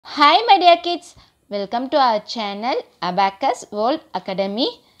Hi my dear kids, welcome to our channel Abacus World Academy.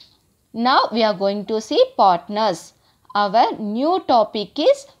 Now we are going to see partners. Our new topic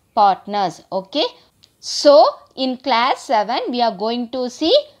is partners, okay? So in class 7 we are going to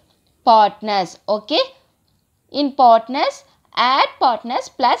see partners, okay? In partners, add partners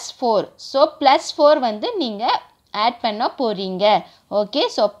plus 4. So plus 4 வந்து நீங்க add பண்ண போறீங்க. Okay,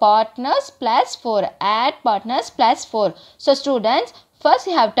 so partners plus 4. Add partners plus 4. So students, first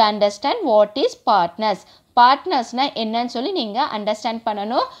you have to understand what is partners. Partners na என்னன்னு சொல்லி நீங்க understand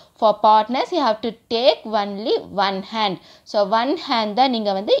பண்ணணும். For partners you have to take only one hand. So one hand தான்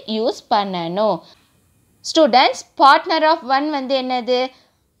நீங்க வந்து use பண்ணணும். Students, partner of one வந்து என்னது?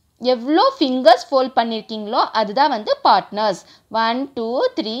 எவ்வளோ fingers fold பண்ணிருக்கீங்களோ அதுதான் வந்து partners. 1, 2,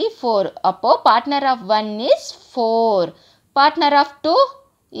 3, 4. அப்போ partner of 1 is 4. Partner of 2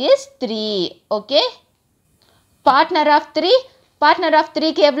 is 3. Okay. Partner of 3. Partner of 3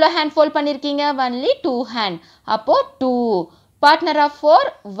 க்கு எவ்வளோ hand fold பண்ணிருக்கீங்க? Only 2 hand. அப்போ 2. Partner of 4,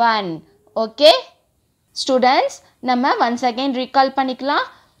 1. Okay. Students, நம்ம once again recall பண்ணிக்கலாம்.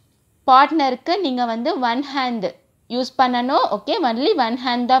 Partnerக்கு நீங்க வந்து one hand use பண்ணணும். Okay, only one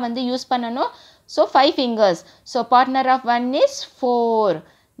hand தான் வந்து use பண்ணணும். So 5 fingers. So partner of 1 is 4.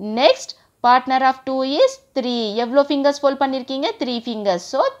 Next, partner of 2 is 3. எவ்வளோ fingers fold பண்ணிருக்கீங்க? 3 fingers.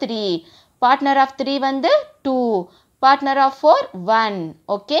 So 3. Partner of 3 வந்து 2. Partner of 4, 1.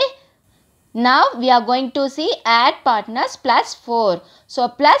 Okay. Now we are going to see add partners plus 4. So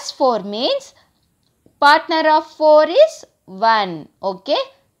plus 4 means partner of 4 is 1. Okay.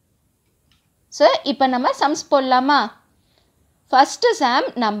 So, இப்போ நம்ம sums போடலாமா? First sum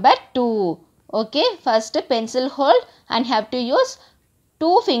number 2. Okay, first pencil hold and have to use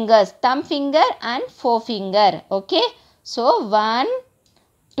 2 fingers, thumb finger and forefinger. Okay, so 1,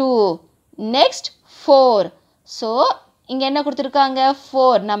 2. Next 4. So, இங்க என்ன கொடுத்திருக்காங்க?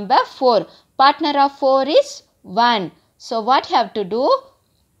 4, number 4. Partner of 4 is 1. So, what you have to do?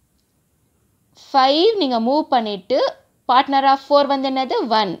 5 நீங்க move பண்ணிட்டு partner of 4 வந்து என்னது?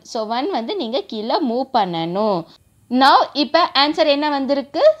 1. So 1 வந்து நீங்க கீழ move பண்ணணும். Now இப்ப answer என்ன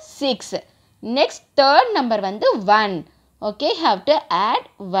வந்திருக்கு? 6. Next third number வந்து 1. Okay, have to add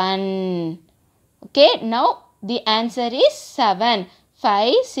 1. Okay, now the answer is 7.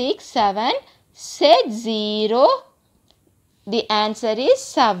 5, 6, 7. Set 0. The answer is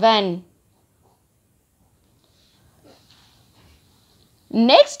 7.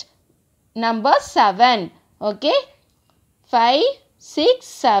 Next number 7. Okay. 5, 6,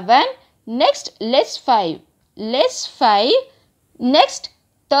 7. Next, less 5. Less 5. Next,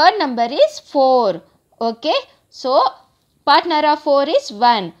 third number is 4. Okay. So, partner of 4 is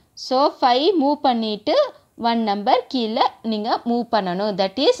 1. So, 5 move பண்ணிட்டு 1 number கீழ நீங்க move பண்ணணும்.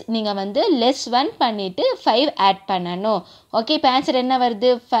 That is, நீங்க வந்து less 1 பண்ணிட்டு 5 add பண்ணணும். Okay, இப்போ answer என்ன வருது?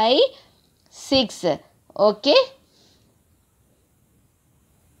 5, 6. Okay.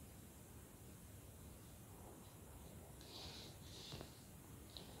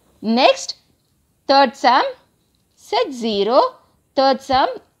 Next, third sum, set 0, third sum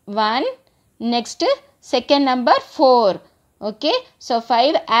 1, next second number 4, okay, so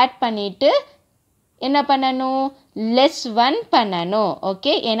 5 add பண்ணிட்டு என்ன பண்ணணும்? less 1 பண்ணணும்,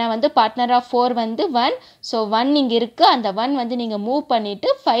 okay, ஏன்னா வந்து partner of 4 வந்து 1, so 1 இங்க இருக்கு, அந்த 1 வந்து நீங்க move பண்ணிட்டு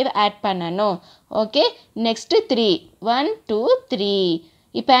 5 add பண்ணணும், okay, next 3, 1, 2, 3,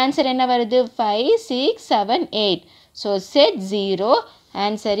 இப்போ answer என்ன வருது? 5, 6, 7, 8, so set 0,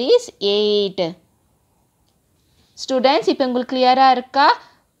 answer is 8. Students, இப்போ உங்களுக்கு clear-ஆ இருக்கா?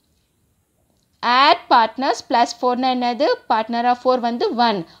 Add partners plus 4 என்னது? Partner of 4 வந்து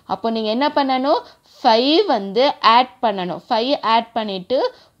 1. அப்போ நீங்க என்ன பண்ணணும்? 5 வந்து add பண்ணணும். 5 add பண்ணிட்டு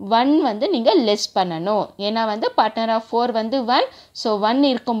 1 வந்து நீங்க less பண்ணணும். ஏன்னா வந்து partner of 4 வந்து 1. So 1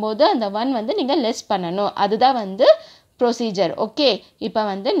 இருக்கும்போது அந்த 1 வந்து நீங்க less பண்ணணும். அதுதான் வந்து procedure. Okay. இப்போ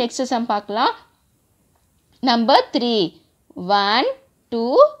வந்து next sum பார்க்கலாம். Number 3. 1,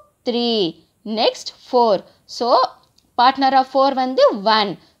 2, 3. Next 4. So, partner of 4 வந்து 1.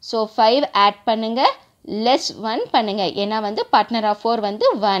 So, 5 add பண்ணுங்க. Less 1 பண்ணுங்க. ஏன்னா வந்து partner of 4 வந்து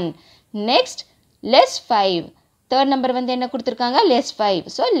 1. Next, less 5. Third number வந்து என்ன கொடுத்திருக்காங்க? Less 5.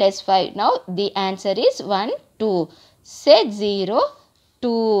 So, less 5. Now, the answer is 1, 2. Set 0,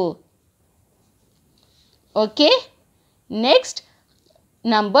 2. Okay. Next,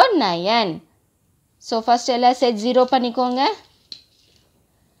 number 9. So, first எல்லாம் set 0 பண்ணிக்கோங்க.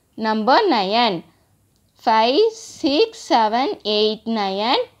 Number 9. 5, 6, 7, 8,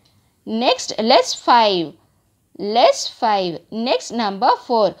 9. Next, less 5. Less 5. Next, number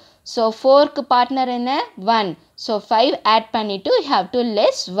 4. So, 4 க்கு partner என்ன? 1. So, 5 add பண்ணிட்டு you have to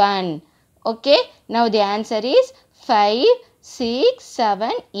less 1. Okay. Now, the answer is 5, 6,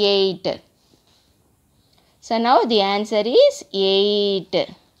 7, 8. So now the answer is 8.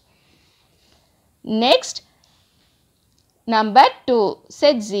 Next, number 2.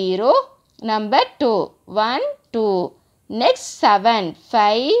 Set 0. Number 2. 1, 2. Next 7.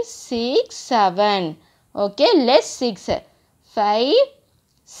 5, 6, 7. Okay, less 6. 5,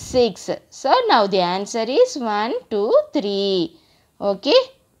 6. So now the answer is 1, 2, 3. Okay,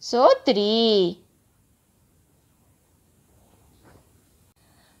 so 3.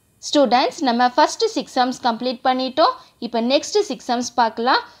 Students, நம்ம first 6 sums complete பண்ணிட்டோம். இப்போ next 6 sums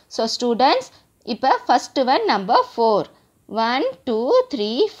பார்க்கலாம். So students, இப்போ first one number 4. 1, 2,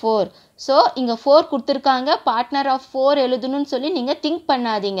 3, 4. So இங்க 4 கொடுத்திருக்காங்க. Partner of 4 எழுதணும்னு சொல்லி நீங்க think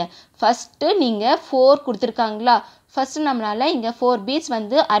பண்ணாதீங்க. First நீங்க 4 கொடுத்திருக்காங்களா? First நம்மளால இங்க 4 beats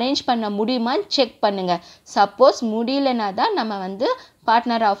வந்து arrange பண்ண முடியுமான்னு check பண்ணுங்க. Suppose முடியலனா தான் நம்ம வந்து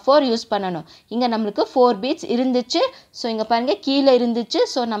partner of 4 யூஸ் பண்ணணும். இங்க நமக்கு 4 beats இருந்துச்சு. So இங்க பாருங்க கீழ இருந்துச்சு.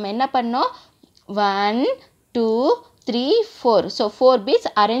 So நம்ம என்ன பண்ணோம்? 1, 2, 3, 4. So 4 beats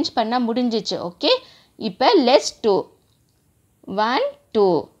arrange பண்ண முடிஞ்சிச்சு. Okay. இப்போ less 2. 1, 2.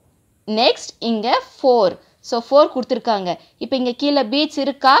 Next இங்க 4. So 4 கொடுத்திருக்காங்க. இப்போ இங்க கீழ beats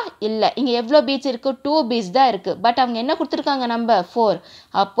இருக்கா? இல்ல. இங்க எவ்வளவு beats இருக்கு? 2 beats தான் இருக்கு. பட் அவங்க என்ன கொடுத்திருக்காங்க நம்பர் 4.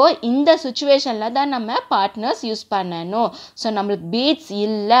 அப்போ இந்த சிச்சுவேஷன்ல தான் நம்ம பார்ட்னர்ஸ் யூஸ் பண்ணணும். So நமக்கு beats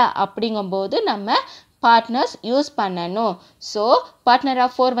இல்ல அப்படிங்கும்போது நம்ம partners யூஸ் பண்ணணும். So partner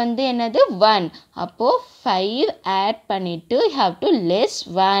of 4 வந்து என்னது 1. அப்போ 5 add பண்ணிட்டு you have to less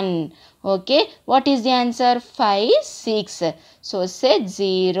 1. Okay, what is the answer? 5, 6. So set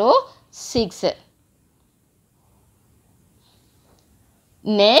 0, 6.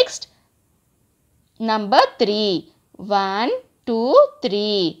 Next, number 3. 1, 2,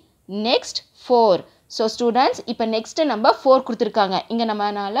 3. Next 4. So students, இப்போ next number 4 கொடுத்திருக்காங்க. இங்க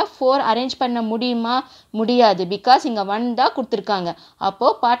நம்மனால 4 arrange பண்ண முடியுமா? முடியாது. Because இங்க 1 தான் கொடுத்திருக்காங்க. அப்போ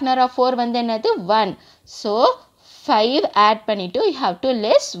partner of 4 வந்து என்னது 1. So 5 add பண்ணிட்டு you have to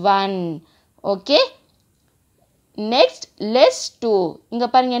less 1. Okay. Next, less 2. இங்க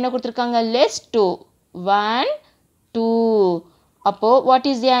பாருங்க என்ன கொடுத்திருக்காங்க? less 2. 1, 2. அப்போ what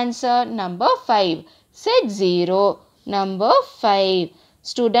is the answer? Number 5. Set 0. Number 5.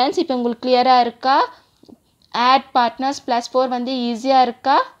 Students, இப்போ உங்களுக்கு clear-ஆ இருக்கா? Add partners plus 4 வந்து ஈஸியா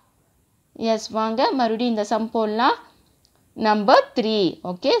இருக்கா? Yes, வாங்க மறுபடியும் இந்த sum போடலாம். Number 3.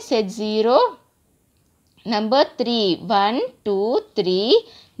 Okay, set 0. Number 3. 1, 2, 3.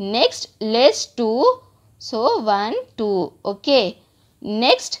 Next, less 2. So 1, 2. Okay.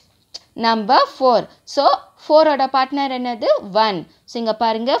 Next, number 4. So 4 ஓட partner என்னது 1. So இங்க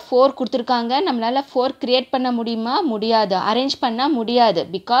பாருங்க 4 கொடுத்திருக்காங்க. நம்மளால 4 create பண்ண முடியுமா? முடியாது. arrange பண்ண முடியாது.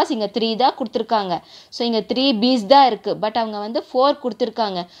 Because இங்க 3 தான் கொடுத்திருக்காங்க. So இங்க 3 B's தான் இருக்கு. But அவங்க வந்து 4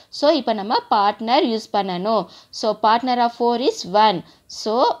 கொடுத்திருக்காங்க. So இப்போ நம்ம partner யூஸ் பண்ணணும். So partner of 4 is 1.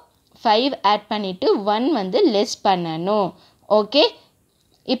 So 5 add பண்ணிட்டு 1 வந்து less பண்ணணும். Okay.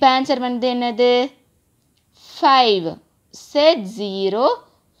 இப்போ answer வந்து என்னது? 5. Set 0,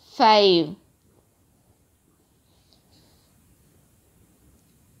 5.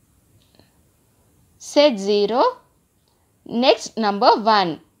 Set 0. Next number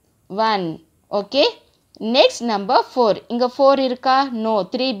 1. 1. Okay. Next number 4. இங்க 4 இருக்கா? No.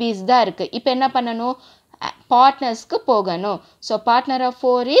 3 B's தான் இருக்கு. இப்போ என்ன பண்ணணும்? Partnersக்கு போகணும். So partner of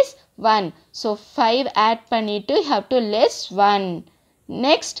 4 is 1. So 5 add பண்ணிட்டு you have to less 1.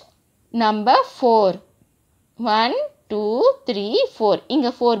 Next number 4. 1, 2, 3, 4. இங்க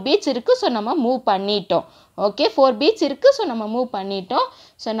 4 beats இருக்கு. So நம்ம move பண்ணிட்டோம். Okay, 4 beats இருக்கு. So நம்ம move பண்ணிட்டோம்.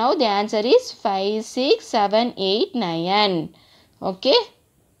 So now the answer is 5, 6, 7, 8, 9. Okay.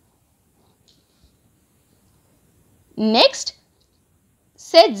 Next,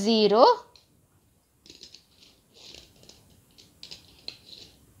 set 0.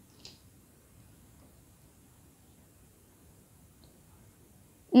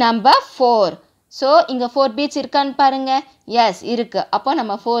 Number 4. So இங்க 4 beats இருக்கான்னு பாருங்க. Yes, இருக்கு. அப்போ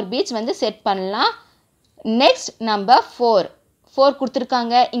நம்ம 4 beats வந்து set பண்ணலாம். Next number 4. 4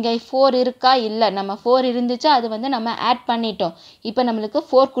 கொடுத்திருக்காங்க. இங்க 4 இருக்கா? இல்ல. நம்ம 4 இருந்துச்சு. அது வந்து நம்ம add பண்ணிட்டோம். இப்போ நம்மளுக்கு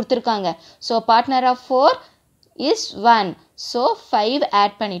 4 கொடுத்திருக்காங்க. So partner of 4 is 1. So 5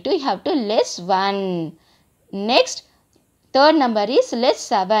 add பண்ணிட்டு you have to less 1. Next, third number is less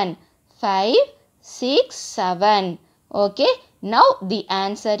 7. 5, 6, 7. Okay. Now the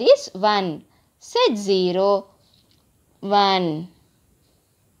answer is 1. Set 0, 1.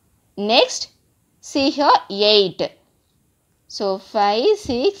 Next, see here 8. So 5,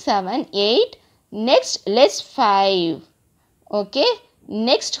 6, 7, 8. Next, less 5. Okay.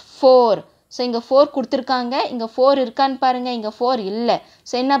 Next 4. So இங்க 4 கொடுத்திருக்காங்க. இங்க 4 இருக்கான்னு பாருங்க. இங்க 4 இல்ல.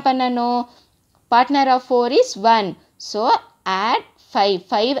 So என்ன பண்ணணும்? Partner of 4 is 1. So add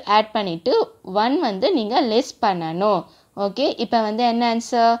 5 add பண்ணிட்டு 1 வந்து நீங்கள் லெஸ் பண்ணணும். ஓகே, இப்போ வந்து என்ன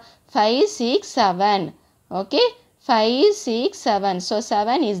answer? 5 6 7. Okay, 5 6 7. So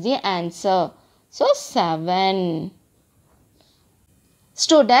 7 is the answer. So 7.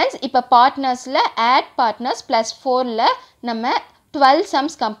 Students, இப்போ பார்ட்னர்ஸில் ஆட் பார்ட்னர்ஸ் ப்ளஸ் 4ல் நம்ம 12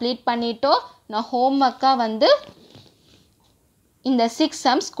 சம்ஸ் கம்ப்ளீட் பண்ணிட்டோம். நான் ஹோம்ஒர்க்காக வந்து இந்த 6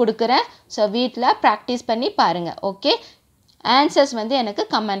 சம்ஸ் கொடுக்குறேன். ஸோ வீட்டில் ப்ராக்டிஸ் பண்ணி பாருங்கள். ஓகே, ஆன்சர்ஸ் வந்து எனக்கு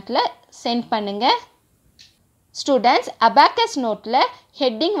கமெண்ட்டில் சென்ட் பண்ணுங்கள். ஸ்டூடெண்ட்ஸ், அபாக்கஸ் நோட்டில்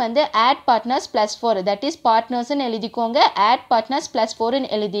ஹெட்டிங் வந்து add partners plus 4 that is பார்ட்னர்ஸ்ன்னு எழுதிக்கோங்க. ஆட் பார்ட்னர்ஸ் ப்ளஸ்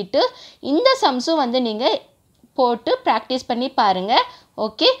 4ன்னு எழுதிட்டு இந்த சம்ஸும் வந்து நீங்கள் போட்டு ப்ராக்டிஸ் பண்ணி பாருங்கள்.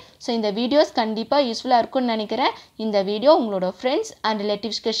 ஓகே, ஸோ இந்த வீடியோஸ் கண்டிப்பாக யூஸ்ஃபுல்லாக இருக்கும்னு நினைக்கிறேன். இந்த வீடியோ உங்களோட ஃப்ரெண்ட்ஸ் அண்ட்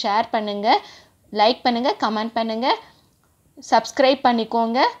ரிலேட்டிவ்ஸ்க்கு ஷேர் பண்ணுங்கள், லைக் பண்ணுங்கள், கமெண்ட் பண்ணுங்கள், சப்ஸ்கிரைப்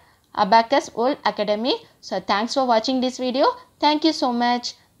பண்ணிக்கோங்க. Abacus World Academy. So thanks for watching this video. Thank you so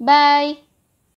much. Bye.